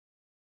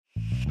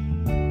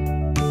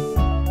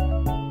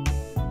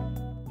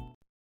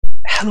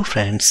Hello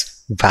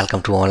friends,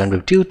 welcome to Online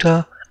Web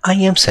Tutor. I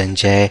am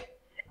Sanjay.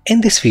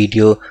 In this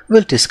video,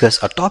 we'll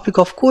discuss a topic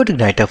of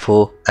CodeIgniter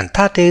 4, and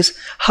that is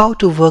how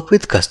to work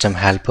with custom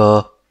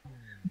helper.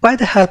 By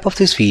the help of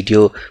this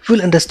video,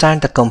 we'll understand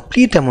the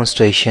complete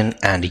demonstration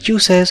and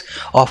uses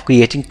of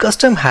creating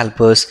custom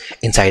helpers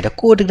inside a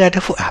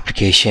CodeIgniter 4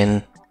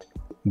 application.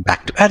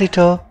 Back to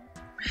editor.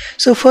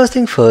 So first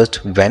thing first,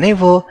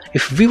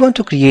 if we want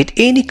to create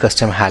any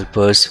custom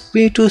helpers,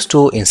 we need to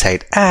store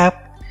inside app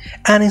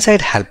and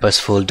inside helpers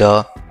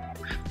folder.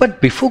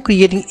 But before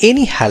creating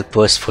any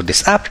helpers for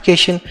this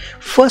application,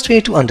 first we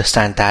need to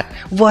understand that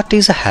what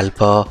is a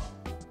helper.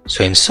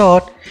 So in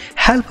short,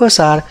 helpers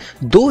are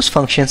those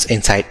functions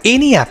inside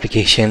any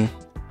application.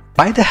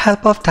 By the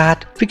help of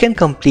that, we can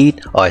complete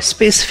a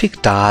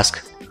specific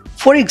task.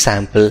 For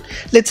example,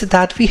 let's say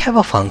that we have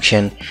a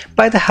function.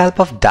 By the help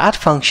of that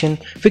function,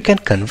 we can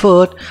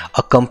convert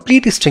a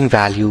complete string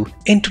value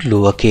into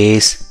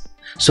lowercase.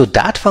 So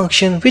that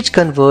function which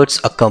converts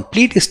a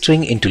complete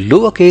string into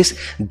lowercase,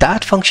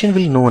 that function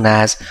will be known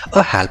as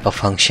a helper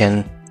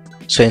function.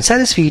 So inside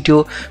this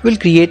video, we'll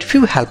create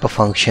few helper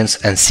functions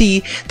and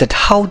see that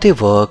how they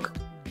work.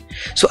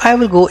 So I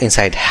will go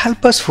inside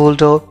helpers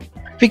folder.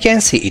 We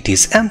can see it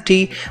is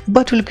empty,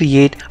 but we'll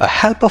create a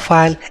helper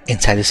file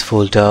inside this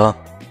folder.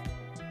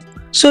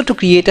 So to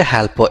create a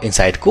helper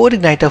inside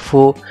CodeIgniter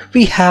 4,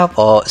 we have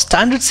a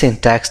standard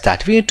syntax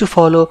that we need to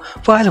follow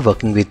while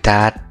working with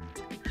that.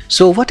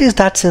 So what is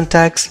that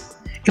syntax?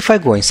 If I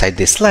go inside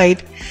this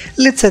slide,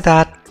 let's say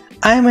that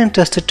I am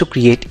interested to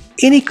create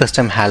any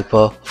custom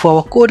helper for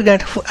our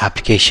CodeIgniter 4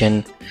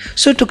 application.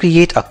 So to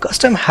create a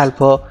custom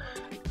helper,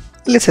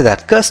 let's say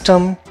that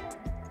custom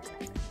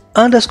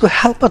underscore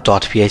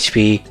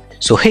helper.php.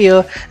 So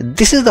here,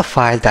 this is the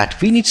file that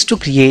we need to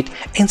create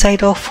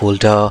inside our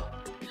folder.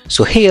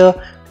 So here,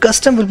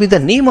 custom will be the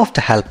name of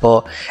the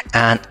helper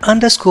and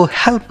underscore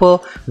helper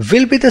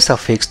will be the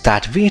suffix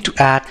that we need to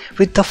add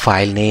with the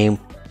file name.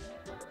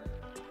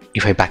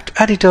 If I back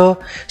to editor,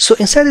 so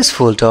inside this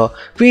folder,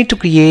 we need to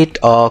create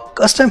a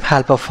custom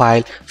helper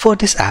file for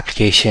this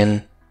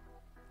application.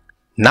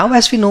 Now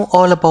as we know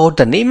all about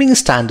the naming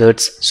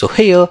standards, so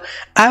here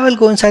I will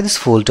go inside this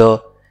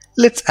folder.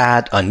 Let's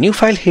add a new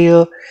file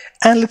here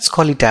and let's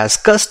call it as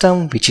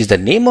custom, which is the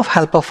name of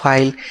helper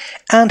file,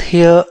 and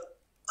here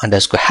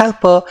underscore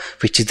helper,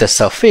 which is the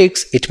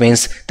suffix. It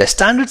means the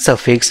standard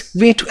suffix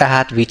we need to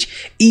add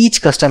which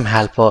each custom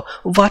helper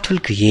what will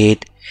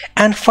create,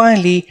 and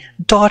finally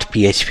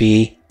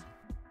 .php.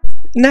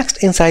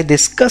 Next, inside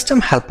this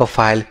custom helper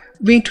file,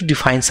 we need to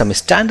define some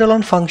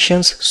standalone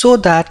functions so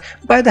that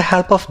by the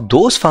help of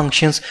those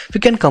functions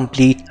we can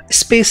complete a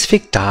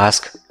specific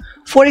task.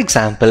 For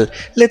example,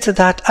 let's say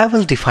that I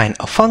will define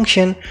a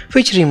function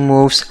which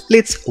removes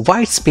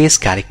white space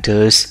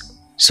characters.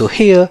 So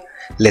here,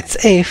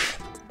 if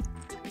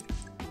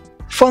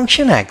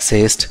function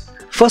exists,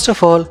 first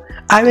of all,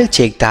 I will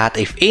check that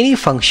if any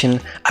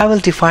function I will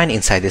define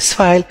inside this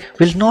file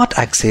will not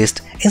exist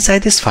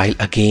inside this file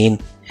again.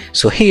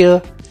 So here,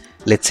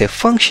 let's say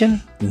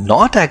function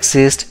not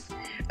exist,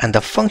 and the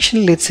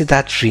function let's say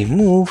that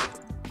remove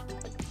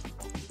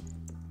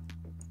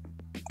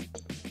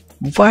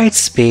white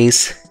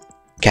space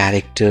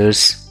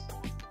characters.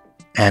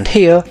 And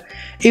here,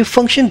 if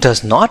function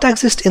does not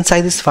exist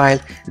inside this file,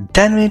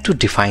 then we need to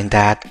define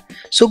that.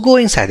 So go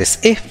inside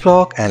this if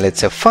block and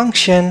let's say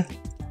function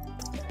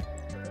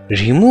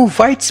remove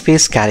white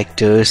space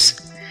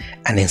characters,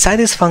 and inside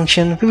this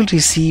function we will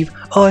receive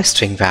a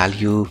string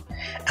value,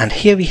 and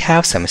here we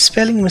have some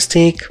spelling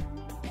mistake.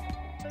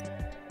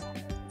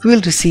 We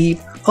will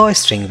receive a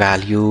string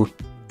value.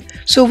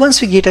 So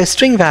once we get a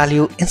string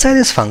value inside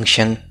this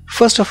function,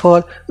 first of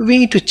all we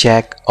need to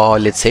check, or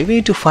let's say we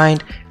need to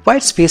find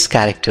white space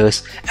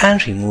characters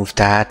and remove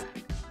that.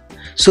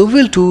 So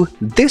we'll do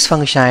this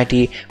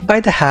functionality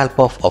by the help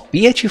of a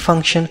PHP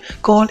function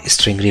called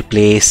string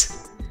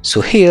replace.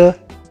 So here,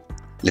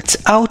 let's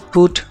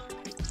output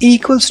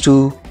equals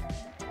to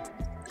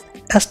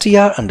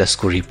str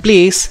underscore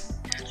replace.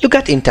 Look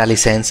at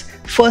IntelliSense.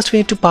 First we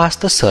need to pass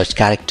the search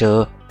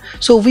character.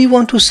 So we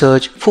want to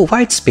search for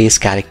white space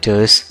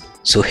characters.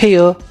 So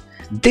here,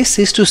 this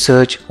is to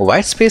search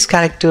white space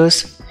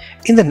characters.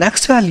 In the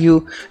next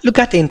value, look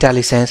at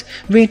IntelliSense,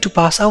 we need to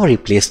pass our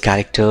replaced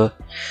character.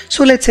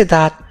 So let's say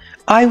that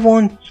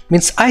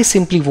I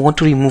simply want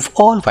to remove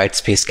all white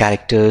space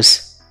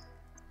characters.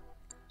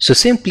 So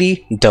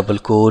simply double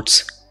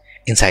quotes.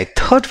 Inside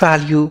third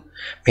value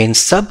means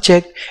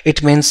subject,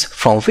 it means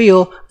from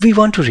where we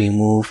want to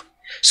remove.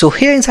 So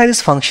here inside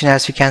this function,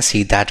 as you can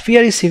see that we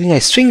are receiving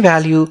a string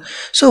value.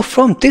 So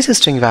from this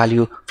string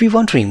value, we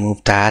want to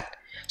remove that.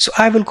 So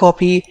I will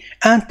copy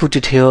and put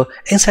it here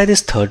inside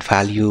this third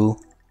value.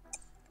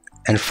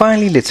 And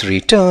finally, let's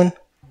return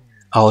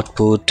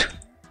output.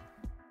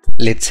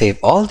 Let's save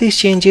all these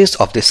changes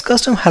of this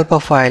custom helper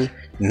file.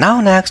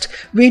 Now next,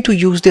 we need to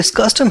use this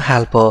custom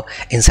helper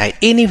inside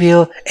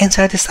anywhere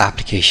inside this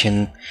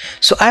application.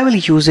 So I will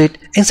use it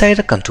inside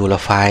a controller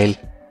file.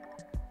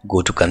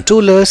 Go to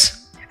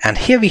controllers, and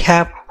here we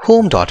have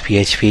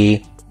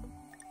home.php.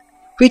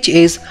 which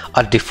is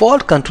a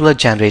default controller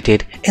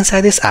generated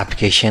inside this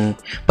application.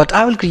 But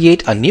I will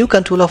create a new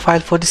controller file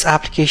for this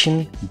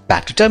application.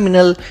 Back to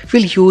terminal,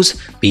 we'll use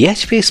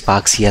PHP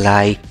Spark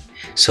CLI.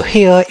 So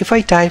here, if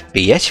I type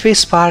PHP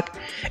Spark,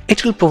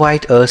 it will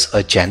provide us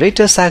a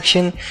generator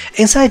section.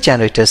 Inside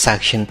generator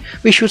section,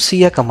 we should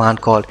see a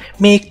command called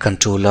make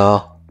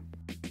controller.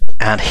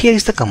 And here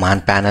is the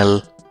command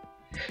panel.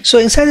 So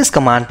inside this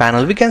command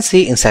panel, we can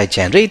see inside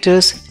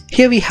generators,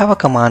 here we have a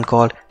command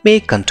called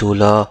make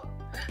controller.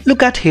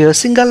 Look at here,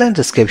 single line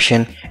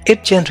description,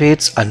 it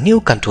generates a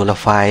new controller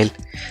file.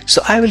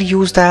 So I will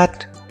use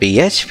that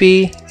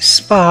PHP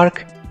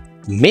Spark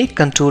make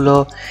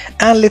controller,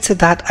 and let's say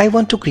that I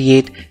want to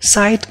create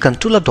site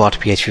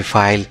controller.php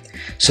file.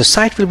 So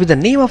site will be the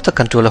name of the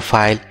controller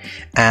file,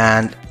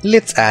 and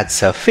let's add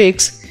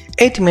suffix.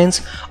 It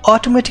means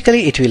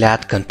automatically it will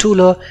add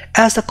controller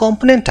as the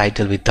component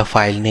title with the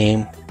file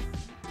name.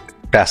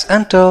 Press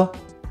enter.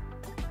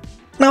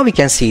 Now we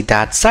can see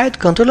that site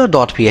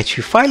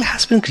controller.php file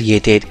has been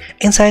created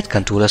inside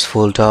controllers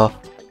folder.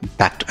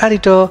 Back to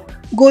editor,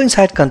 go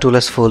inside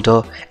controllers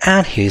folder,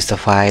 and here's the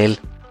file.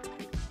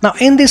 Now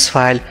in this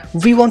file,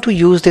 we want to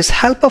use this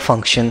helper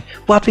function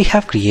what we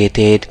have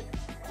created.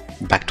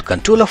 Back to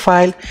controller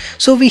file,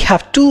 so we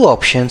have two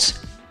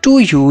options to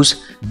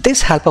use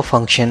this helper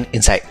function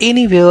inside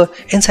anywhere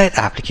inside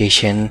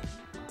application.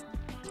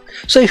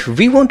 So if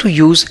we want to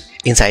use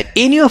inside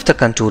any of the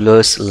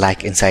controllers,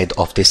 like inside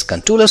of this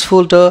controllers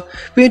folder,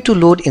 we need to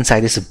load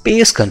inside this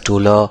base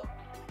controller,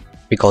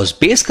 because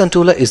base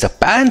controller is the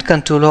parent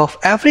controller of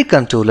every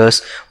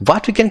controllers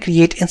what we can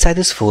create inside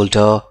this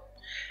folder.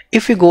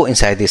 If we go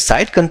inside this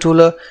site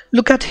controller,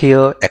 look at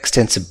here,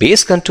 extends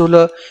base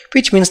controller,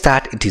 which means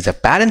that it is a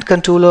parent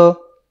controller.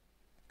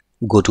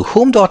 Go to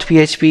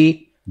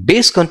home.php,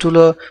 base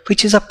controller,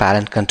 which is a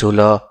parent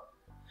controller.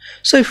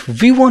 So if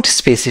we want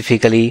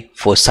specifically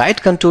for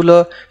site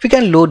controller, we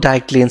can load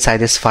directly inside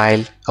this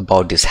file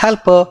about this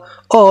helper,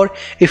 or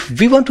if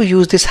we want to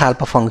use this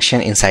helper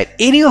function inside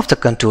any of the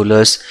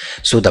controllers,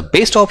 so the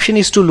best option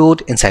is to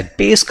load inside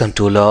base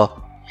controller.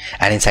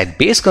 And inside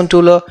base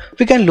controller,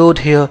 we can load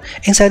here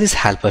inside this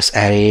helpers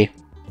array.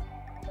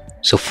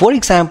 So for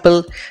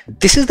example,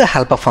 this is the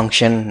helper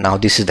function. Now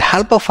this is the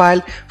helper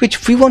file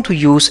which we want to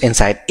use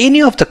inside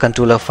any of the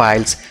controller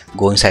files.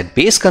 Go inside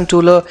base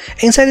controller,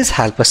 inside this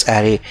helpers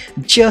array,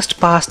 just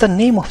pass the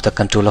name of the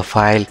controller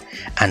file,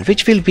 and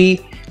which will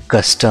be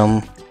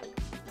custom.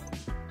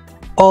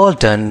 All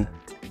done.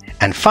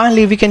 And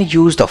finally, we can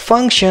use the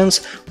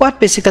functions what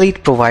basically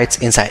it provides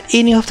inside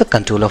any of the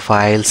controller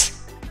files.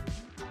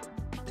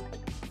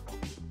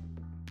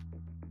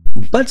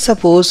 But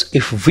suppose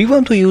if we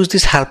want to use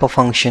this helper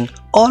function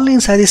only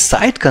inside the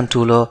site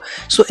controller,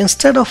 so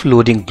instead of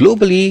loading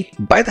globally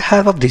by the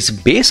help of this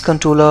base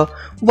controller,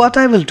 what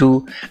I will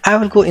do, I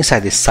will go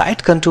inside the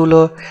site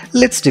controller.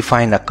 Let's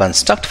define a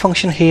construct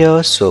function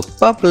here. So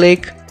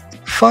public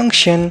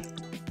function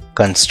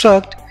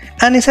construct,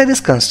 and inside this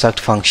construct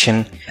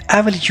function,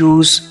 I will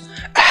use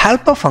a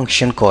helper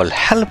function called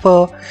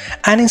helper,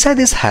 and inside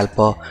this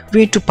helper,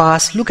 we need to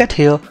pass, look at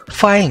here,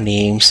 file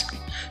names.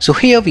 So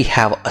here we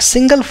have a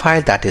single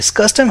file that is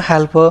custom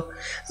helper.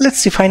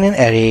 Let's define an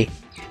array,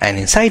 and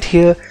inside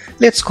here,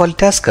 let's call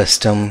it as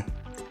custom.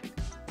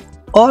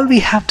 All we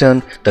have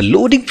done the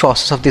loading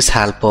process of this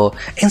helper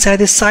inside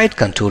this site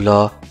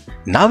controller.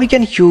 Now we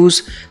can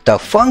use the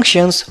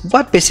functions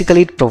what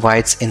basically it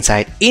provides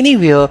inside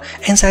anywhere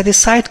inside this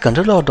site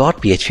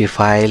controller.php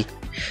file.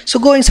 So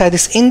go inside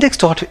this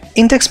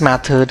index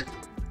method,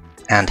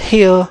 and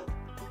here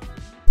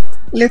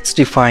let's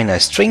define a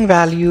string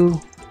value.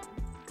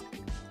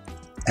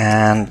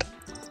 And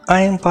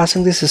I am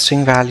passing this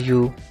string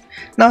value.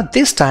 Now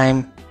this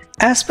time,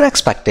 as per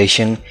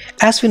expectation,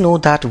 as we know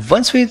that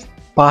once we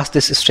pass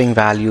this string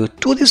value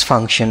to this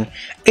function,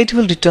 it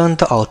will return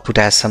the output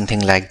as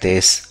something like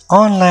this: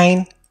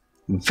 online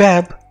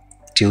web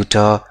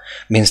tutor,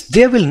 means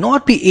there will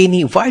not be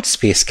any white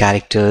space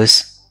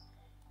characters.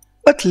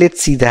 But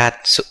let's see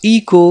that. So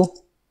echo,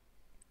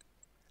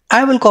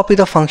 I will copy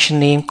the function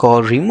name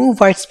called remove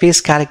white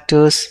space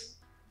characters.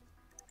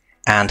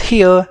 And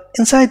here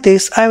inside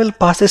this, I will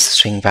pass this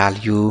string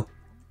value.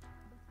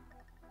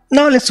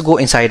 Now let's go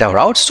inside our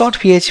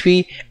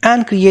routes.php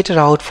and create a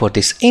route for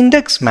this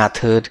index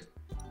method.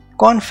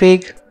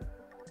 Config.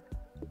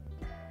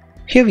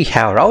 Here we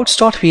have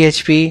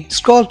routes.php.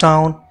 Scroll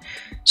down.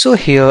 So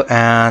here,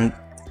 and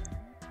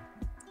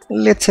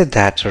let's say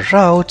that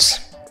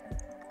routes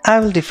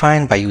I will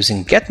define by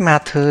using get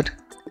method,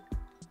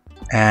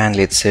 and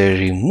let's say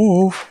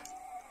remove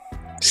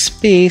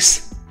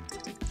space,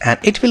 and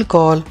it will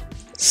call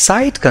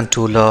site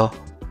controller,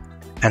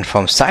 and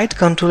from site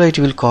controller it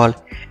will call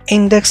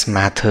index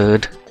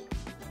method.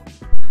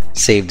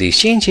 Save these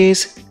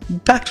changes.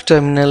 Back to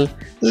terminal.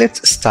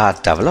 Let's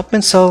start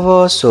development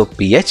server. So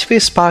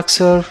PHP Spark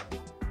serve.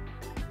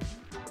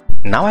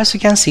 Now as you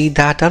can see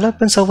that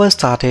development server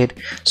started.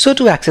 So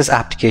to access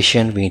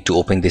application, we need to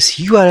open this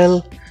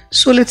URL.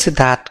 So let's say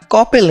that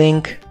copy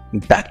link,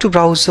 back to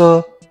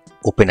browser,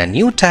 open a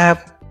new tab.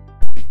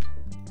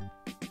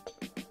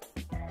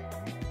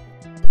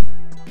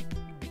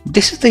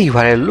 This is the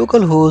URL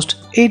localhost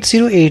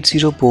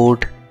 8080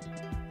 port.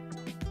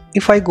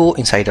 If I go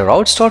inside a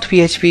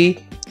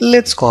routes.php,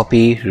 let's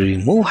copy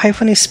remove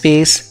hyphen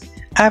space.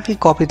 I will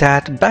copy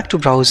that back to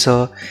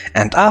browser,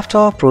 and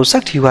after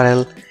project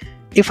URL,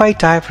 if I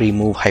type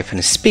remove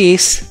hyphen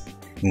space,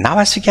 now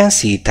as you can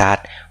see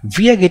that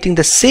we are getting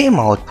the same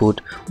output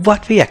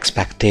what we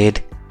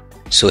expected.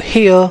 So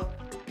here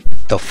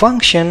the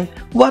function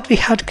what we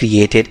had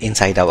created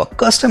inside our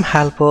custom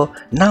helper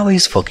now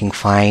is working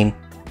fine.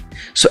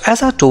 So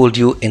as I told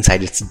you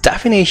inside its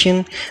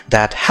definition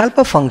that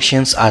helper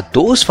functions are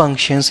those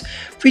functions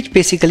which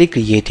basically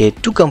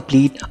created to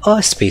complete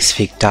a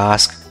specific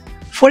task.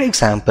 For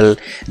example,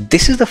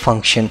 this is the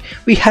function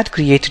we had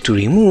created to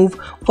remove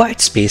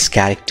white space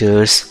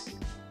characters.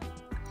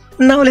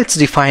 Now let's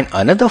define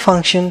another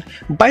function.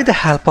 By the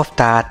help of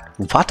that,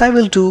 what I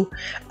will do,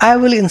 I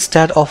will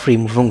instead of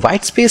removing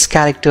white space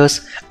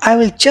characters, I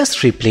will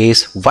just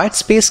replace white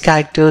space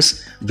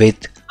characters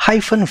with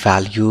hyphen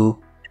value.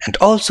 And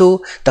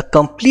also the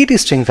complete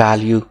string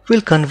value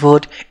will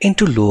convert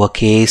into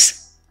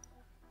lowercase.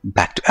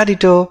 Back to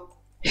editor.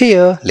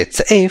 Here let's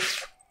say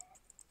if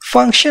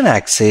function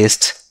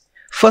exists.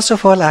 First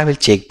of all, I will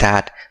check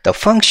that the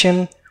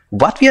function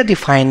what we are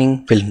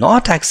defining will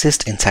not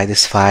exist inside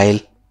this file.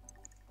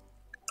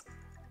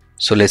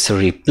 So let's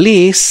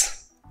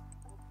replace.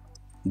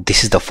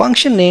 This is the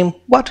function name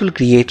what will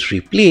create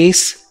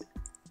replace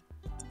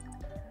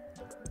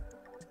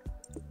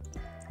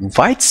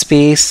white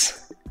space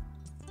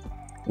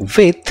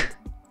with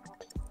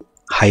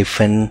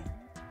hyphen.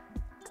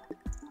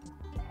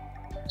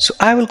 So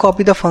I will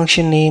copy the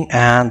function name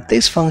and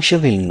this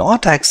function will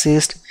not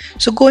exist.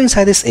 So go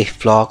inside this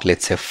if block,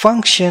 let's say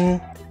function.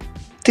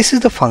 This is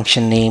the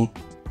function name.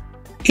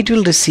 It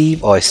will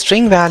receive a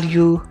string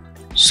value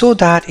so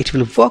that it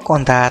will work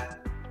on that.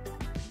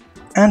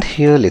 And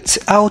here let's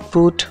say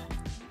output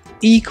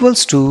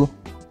equals to,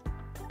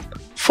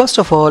 first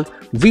of all,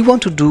 we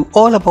want to do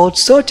all about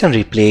search and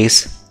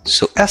replace.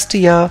 So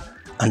str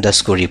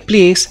underscore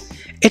replace,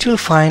 it will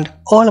find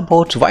all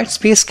about white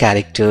space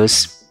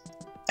characters.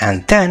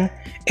 And then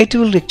it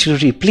will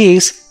actually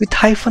replace with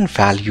hyphen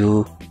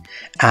value.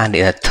 And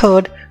in a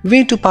third, we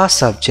need to pass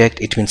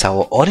subject, it means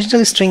our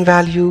original string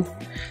value.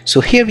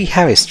 So here we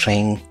have a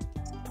string.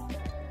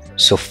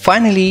 So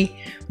finally,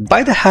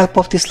 by the help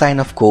of this line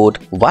of code,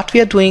 what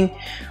we are doing,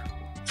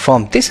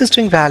 from this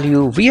string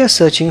value, we are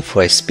searching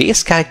for a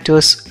space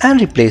characters and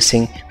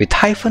replacing with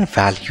hyphen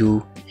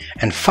value.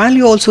 And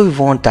finally also we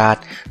want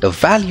that the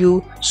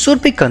value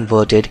should be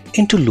converted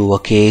into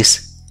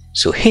lowercase.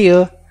 So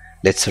here,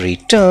 let's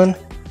return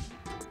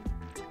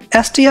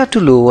str to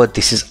lower.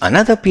 This is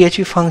another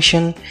PHP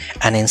function,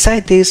 and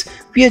inside this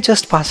we are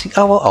just passing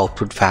our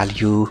output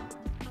value.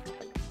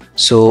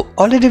 So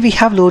already we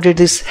have loaded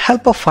this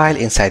helper file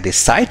inside this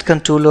site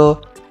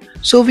controller,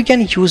 so we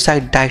can use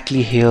that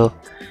directly here.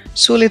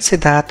 So let's say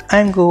that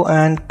I'm go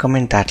and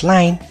comment that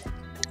line.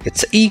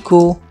 It's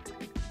echo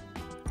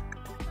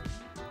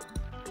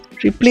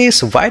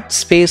replace white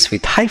space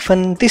with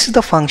hyphen. This is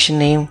the function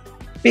name,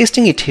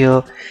 pasting it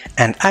here,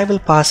 and I will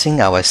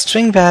passing our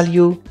string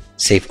value.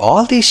 Save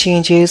all these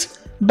changes,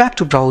 back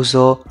to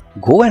browser,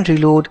 go and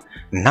reload.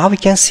 Now we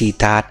can see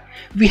that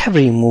we have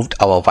removed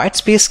our white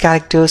space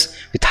characters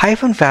with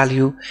hyphen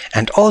value,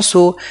 and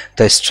also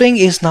the string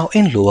is now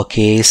in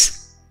lowercase.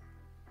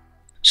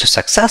 So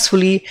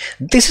successfully,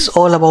 this is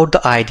all about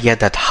the idea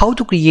that how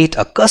to create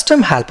a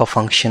custom helper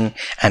function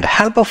and a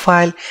helper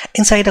file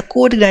inside a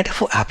CodeIgniter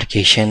for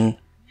application.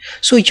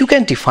 So you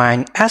can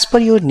define as per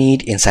your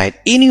need inside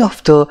any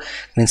of the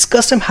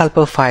custom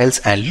helper files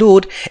and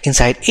load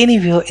inside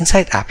anywhere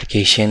inside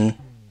application.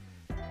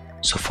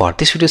 So for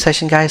this video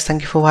session guys,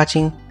 thank you for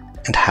watching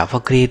and have a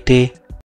great day.